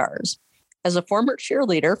All Stars as a former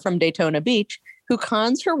cheerleader from Daytona Beach who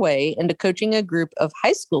cons her way into coaching a group of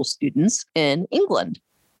high school students in England.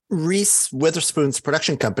 Reese Witherspoon's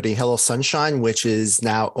production company, Hello Sunshine, which is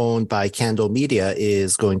now owned by Candle Media,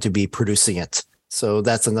 is going to be producing it. So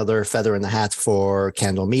that's another feather in the hat for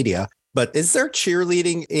Candle Media. But is there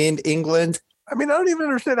cheerleading in England? I mean, I don't even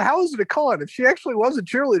understand. How is it a con? If she actually was a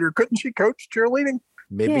cheerleader, couldn't she coach cheerleading?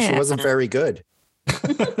 Maybe she wasn't very good.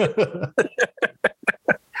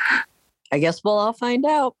 I guess we'll all find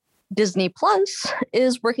out. Disney Plus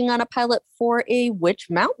is working on a pilot for a Witch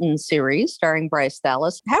Mountain series starring Bryce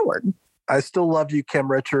Dallas Howard. I still love you, Kim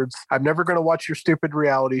Richards. I'm never going to watch your stupid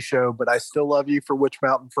reality show, but I still love you for Witch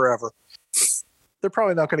Mountain forever. They're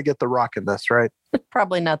probably not going to get The Rock in this, right?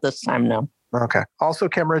 Probably not this time, no. Okay. Also,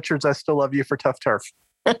 Kim Richards, I still love you for Tough Turf.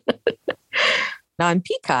 Now on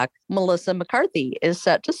Peacock, Melissa McCarthy is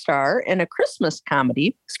set to star in a Christmas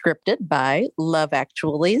comedy scripted by Love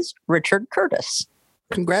Actually's Richard Curtis.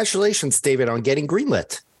 Congratulations, David, on getting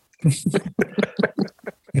greenlit.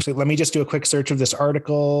 Actually, let me just do a quick search of this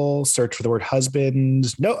article, search for the word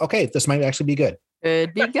husband. No, okay, this might actually be good.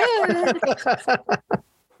 Could be good.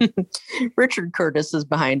 Richard Curtis is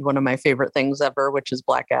behind one of my favorite things ever, which is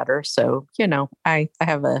Blackadder. So, I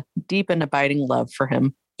have a deep and abiding love for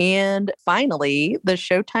him. And finally, the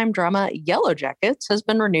Showtime drama Yellow Jackets has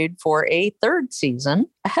been renewed for a third season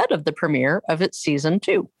ahead of the premiere of its season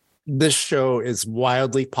 2. This show is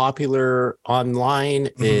wildly popular online.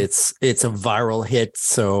 Mm-hmm. It's a viral hit,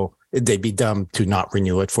 so they'd be dumb to not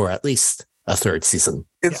renew it for at least a third season.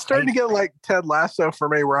 It's starting to get like Ted Lasso for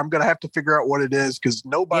me, where I'm going to have to figure out what it is because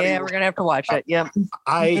nobody. Yeah, we're going to have to watch it. Yep.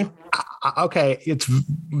 Okay. It's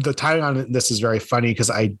the timing on this is very funny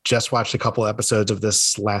because I just watched a couple episodes of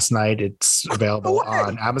this last night. It's available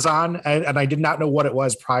on Amazon, and I did not know what it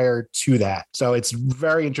was prior to that. So it's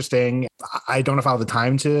very interesting. I don't know if I'll have the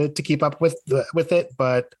time to keep up with it,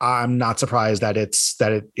 but I'm not surprised that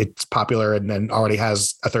it's popular and then already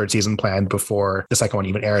has a third season planned before the second one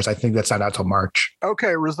even airs. I think that's not out till March.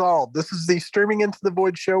 Okay, resolved. This is the Streaming Into the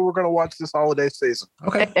Void show. We're going to watch this holiday season.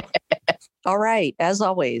 Okay. All right. As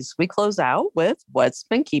always, we close out with what's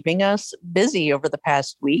been keeping us busy over the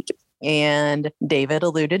past week. And David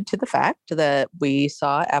alluded to the fact that we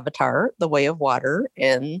saw Avatar: The Way of Water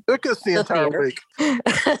in took us the entire week.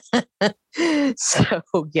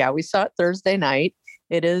 So, we saw it Thursday night.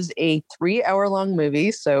 It is a 3-hour-long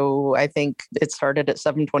movie, so I think it started at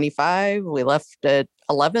 7:25. We left at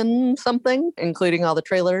 11 something, including all the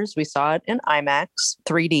trailers. We saw it in IMAX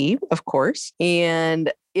 3D, of course,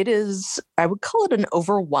 and it is, I would call it an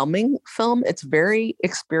overwhelming film. It's very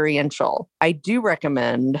experiential. I do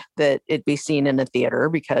recommend that it be seen in a theater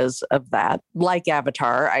because of that. Like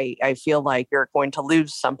Avatar, I feel like you're going to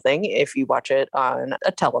lose something if you watch it on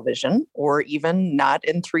a television or even not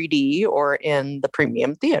in 3D or in the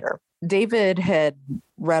premium theater. David had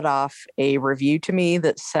read off a review to me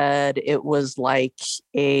that said it was like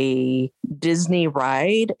a Disney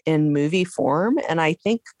ride in movie form. And I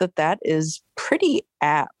think that is pretty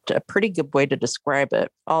apt, a pretty good way to describe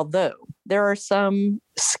it. Although there are some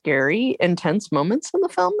scary, intense moments in the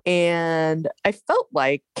film. And I felt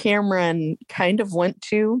like Cameron kind of went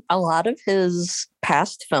to a lot of his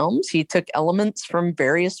past films. He took elements from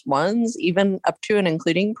various ones, even up to and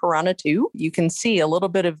including Piranha 2. You can see a little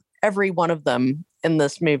bit of every one of them in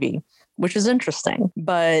this movie, which is interesting,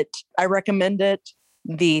 but I recommend it.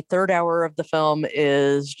 The third hour of the film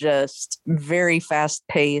is just very fast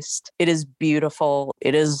paced. It is beautiful.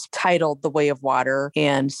 It is titled The Way of Water.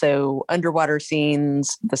 And so underwater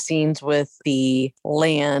scenes, the scenes with the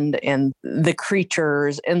land and the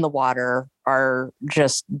creatures in the water are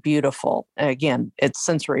just beautiful. Again, it's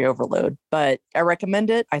sensory overload, but I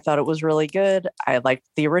recommend it. I thought it was really good. I liked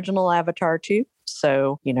the original Avatar too.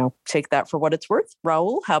 So, take that for what it's worth.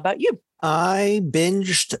 Raul, how about you? I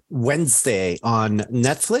binged Wednesday on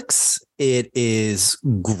Netflix. It is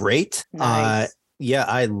great. Nice.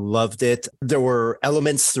 I loved it. There were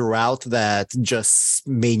elements throughout that just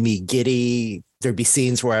made me giddy. There'd be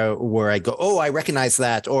scenes where I go, oh, I recognize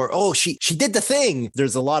that, or oh, she did the thing.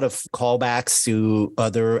 There's a lot of callbacks to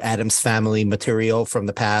other Addams Family material from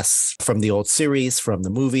the past, from the old series, from the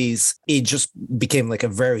movies. It just became like a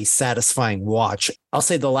very satisfying watch. I'll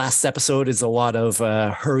say the last episode is a lot of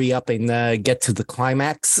hurry up and get to the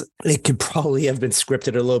climax. It could probably have been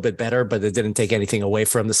scripted a little bit better, but it didn't take anything away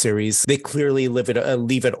from the series. They clearly leave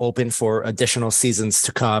it open for additional seasons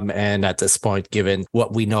to come. And at this point, given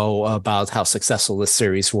what we know about how successful successful this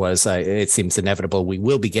series was, it seems inevitable we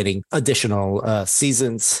will be getting additional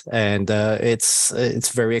seasons, and it's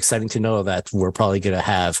very exciting to know that we're probably going to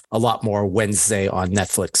have a lot more Wednesday on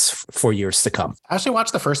Netflix for years to come. I actually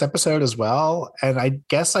watched the first episode as well, and I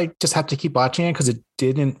guess I just have to keep watching it because it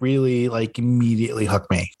didn't really like immediately hook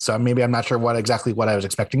me. So maybe I'm not sure what I was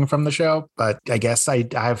expecting from the show, but I guess I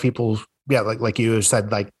have people, like you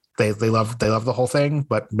said, like they love the whole thing,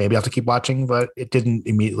 but maybe I have to keep watching. But it didn't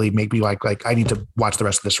immediately make me like I need to watch the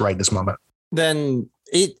rest of this right this moment. Then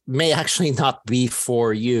it may actually not be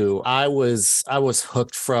for you. I was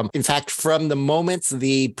hooked from the moment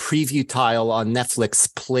the preview tile on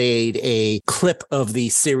Netflix played a clip of the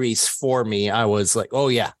series for me. I was like, oh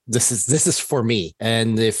yeah, this is for me.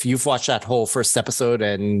 And if you've watched that whole first episode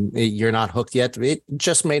and you're not hooked yet, it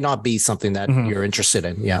just may not be something that you're interested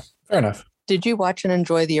in. Yeah. Fair enough. Did you watch and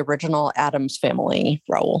enjoy the original Addams Family,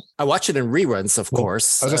 Raul? I watch it in reruns, of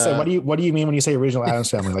course. I was gonna say, what do you mean when you say original Addams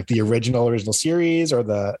Family? Like the original series or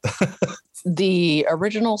the The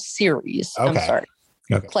original series. Okay. I'm sorry.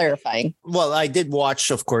 Okay. Clarifying. Well, I did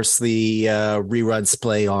watch, of course, the reruns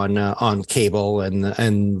play on cable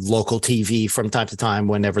and local TV from time to time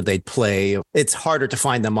whenever they'd play. It's harder to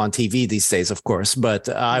find them on TV these days, of course, but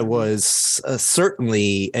I was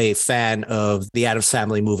certainly a fan of the Addams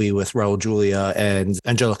Family movie with Raul Julia and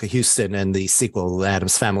Angelica Houston and the sequel,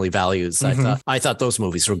 Addams Family Values. Mm-hmm. I thought those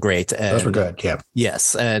movies were great. And, those were good, yeah.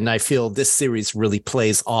 Yes, and I feel this series really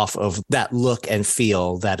plays off of that look and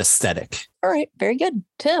feel, that aesthetic. All right. Very good.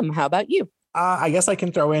 Tim, how about you? I guess I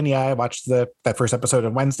can throw in. Yeah, I watched that first episode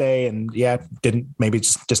on Wednesday, and maybe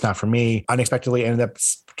just not for me. Unexpectedly ended up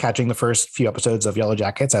catching the first few episodes of Yellow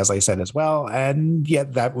Jackets, as I said as well. And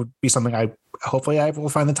that would be something hopefully I will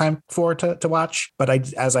find the time to watch. But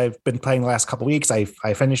as I've been playing the last couple of weeks, I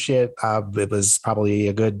finished it. It was probably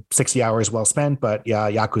a good 60 hours well spent, but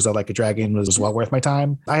yeah, Yakuza Like a Dragon was well worth my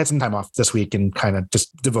time. I had some time off this week and kind of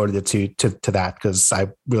just devoted it to that because I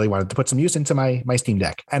really wanted to put some use into my Steam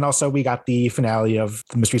Deck. And also we got the finale of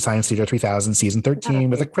the Mystery Science Theater 3000 season 13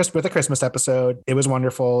 with a Christmas episode. It was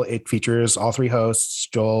wonderful. It features all three hosts,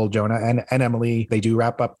 Joel, Jonah, and Emily. They do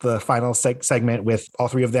wrap up the final segment with all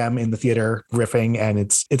three of them in the theater riffing, and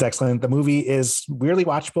it's excellent. The movie is weirdly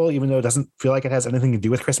watchable, even though it doesn't feel like it has anything to do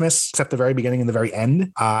with Christmas, except the very beginning and the very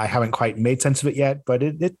end. I haven't quite made sense of it yet, but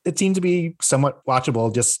it seemed to be somewhat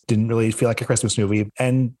watchable, just didn't really feel like a Christmas movie.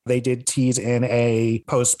 And they did tease in a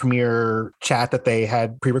post-premiere chat that they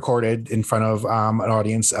had pre-recorded in front of an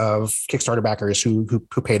audience of Kickstarter backers who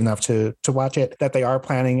paid enough to watch it, that they are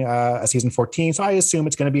planning a season 14. So I assume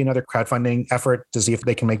it's going to be another crowdfunding effort to see if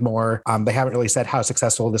they can make more. They haven't really said how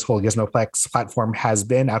successful this whole Gizmoplex platform has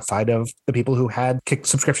been outside of the people who had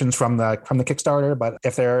subscriptions from the Kickstarter. But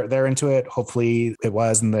if they're into it, hopefully it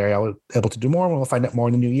was, and they're able to do more. We'll find out more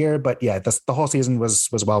in the new year. But yeah, the whole season was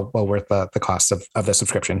well worth the cost of the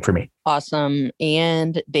subscription for me. Awesome.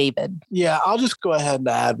 And David. Yeah, I'll just go ahead and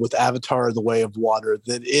add with Avatar: The Way of Water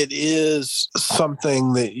that it is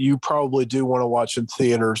something that you probably do want to watch in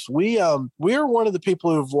theaters. We are one of the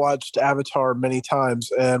people who've watched Avatar many times,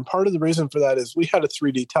 and part of the reason for that is we had a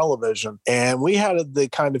 3D television, and we had the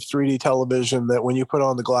kind of 3D television that when you put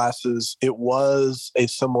on the glasses, it was a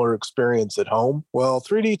similar experience at home. Well,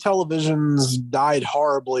 3D televisions died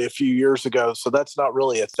horribly a few years ago, so that's not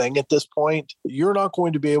really a thing at this point. You're not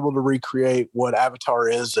going to be able to recreate what Avatar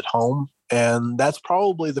is at home. And that's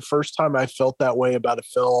probably the first time I felt that way about a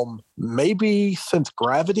film, maybe since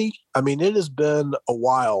Gravity. I mean, it has been a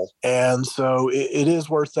while. And so it is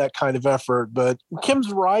worth that kind of effort. But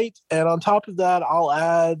Kim's right. And on top of that, I'll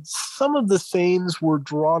add some of the scenes were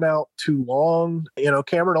drawn out too long. You know,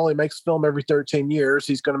 Cameron only makes film every 13 years.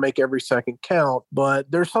 He's going to make every second count. But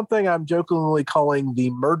there's something I'm jokingly calling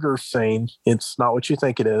the murder scene. It's not what you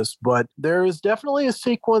think it is. But there is definitely a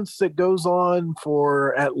sequence that goes on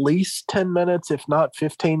for at least 10 minutes, if not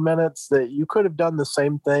 15 minutes, that you could have done the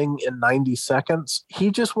same thing in 90 seconds.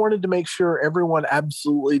 He just wanted to make sure everyone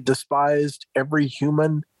absolutely despised every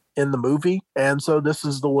human in the movie. And so this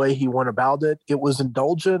is the way he went about it. It was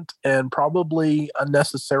indulgent and probably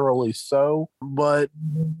unnecessarily so. But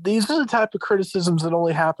these are the type of criticisms that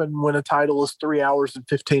only happen when a title is 3 hours and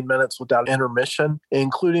 15 minutes without intermission,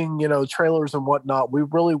 including, trailers and whatnot. We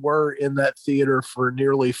really were in that theater for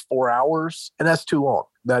nearly 4 hours, and that's too long.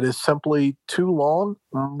 That is simply too long,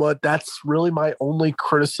 but that's really my only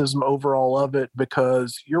criticism overall of it,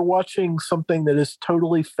 because you're watching something that is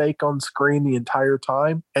totally fake on screen the entire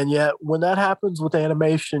time. And yet when that happens with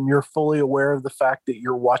animation, you're fully aware of the fact that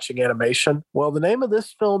you're watching animation. Well, the name of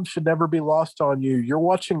this film should never be lost on you. You're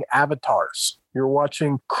watching avatars. You're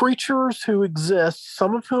watching creatures who exist,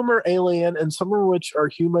 some of whom are alien and some of which are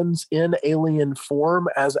humans in alien form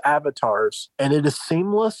as avatars. And it is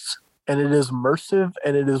seamless and it is immersive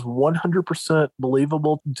and it is 100%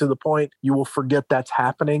 believable to the point you will forget that's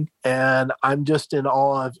happening. And I'm just in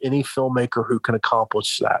awe of any filmmaker who can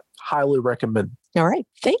accomplish that. Highly recommend. All right.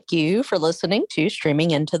 Thank you for listening to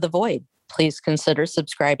Streaming Into the Void. Please consider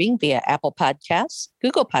subscribing via Apple Podcasts,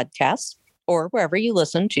 Google Podcasts, or wherever you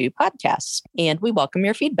listen to podcasts. And we welcome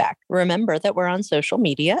your feedback. Remember that we're on social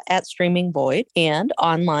media at Streaming Void and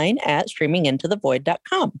online at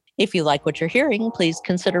streamingintothevoid.com. If you like what you're hearing, please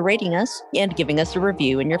consider rating us and giving us a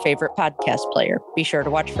review in your favorite podcast player. Be sure to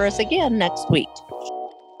watch for us again next week.